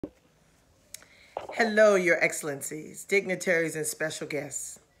Hello, Your Excellencies, dignitaries, and special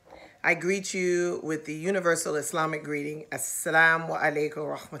guests. I greet you with the universal Islamic greeting, Assalamu alaikum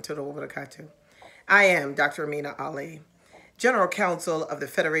wa rahmatullahi wa barakatuh. I am Dr. Amina Ali, General Counsel of the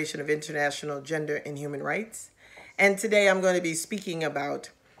Federation of International Gender and Human Rights, and today I'm going to be speaking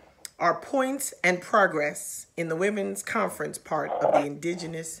about our points and progress in the Women's Conference part of the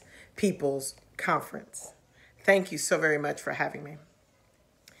Indigenous Peoples Conference. Thank you so very much for having me.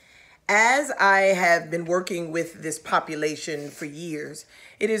 As I have been working with this population for years,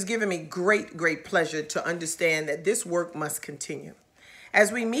 it has given me great pleasure to understand that this work must continue.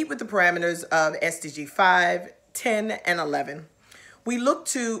 As we meet with the parameters of SDG 5, 10, and 11, we look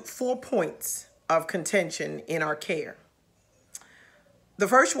to 4 points of contention in our care. The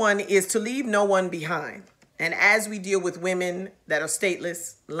first one is to leave no one behind. And as we deal with women that are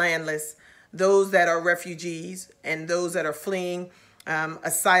stateless, landless, those that are refugees, and those that are fleeing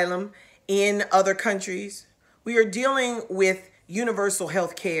asylum in other countries, we are dealing with universal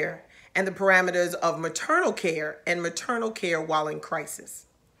health care and the parameters of maternal care and maternal care while in crisis.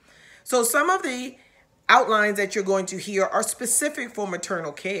 So some of the outlines that you're going to hear are specific for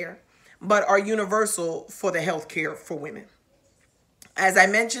maternal care, but are universal for the health care for women. As I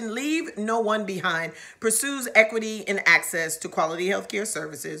mentioned, Leave No One Behind pursues equity in access to quality healthcare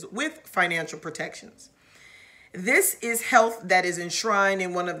services with financial protections. This is health that is enshrined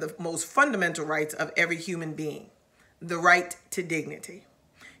in one of the most fundamental rights of every human being, the right to dignity.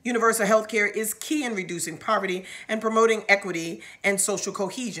 Universal health care is key in reducing poverty and promoting equity and social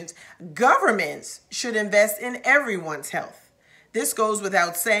cohesion. Governments should invest in everyone's health. This goes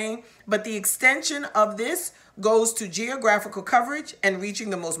without saying, but the extension of this goes to geographical coverage and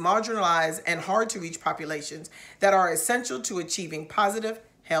reaching the most marginalized and hard to reach populations that are essential to achieving positive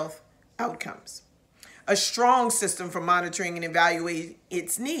health outcomes. A strong system for monitoring and evaluating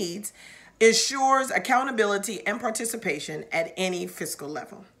its needs ensures accountability and participation at any fiscal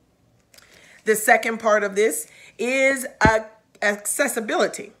level. The second part of this is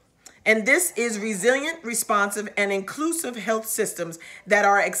accessibility. And this is resilient, responsive, and inclusive health systems that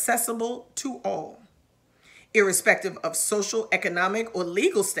are accessible to all, irrespective of social, economic, or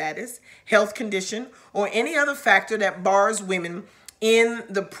legal status, health condition, or any other factor that bars women in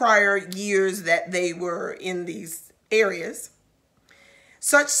the prior years that they were in these areas.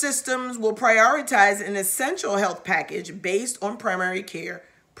 Such systems will prioritize an essential health package based on primary care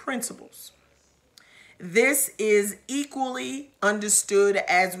principles. This is equally understood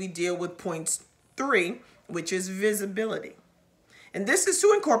as we deal with point 3, which is visibility. And this is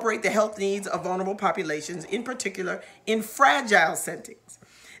to incorporate the health needs of vulnerable populations, in particular in fragile settings.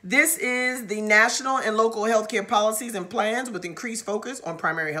 This is the national and local healthcare policies and plans with increased focus on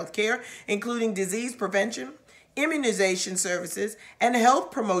primary health care, including disease prevention, immunization services, and health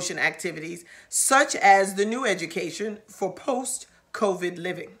promotion activities, such as the new education for post-COVID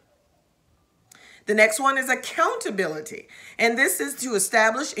living. The next one is accountability, and this is to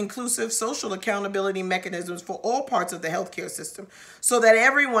establish inclusive social accountability mechanisms for all parts of the healthcare system so that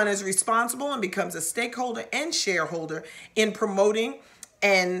everyone is responsible and becomes a stakeholder and shareholder in promoting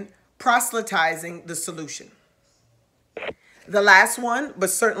and proselytizing the solution. The last one,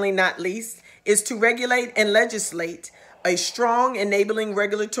 but certainly not least, is to regulate and legislate a strong enabling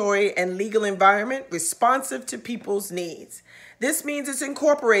regulatory and legal environment responsive to people's needs. This means it's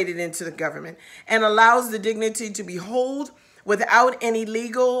incorporated into the government and allows the dignity to be held without any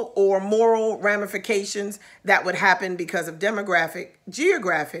legal or moral ramifications that would happen because of demographic,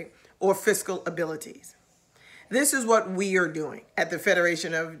 geographic, or fiscal abilities. This is what we are doing at the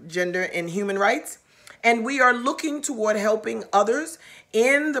Federation of Gender and Human Rights, and we are looking toward helping others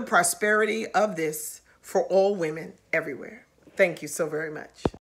in the prosperity of this for all women everywhere. Thank you so very much.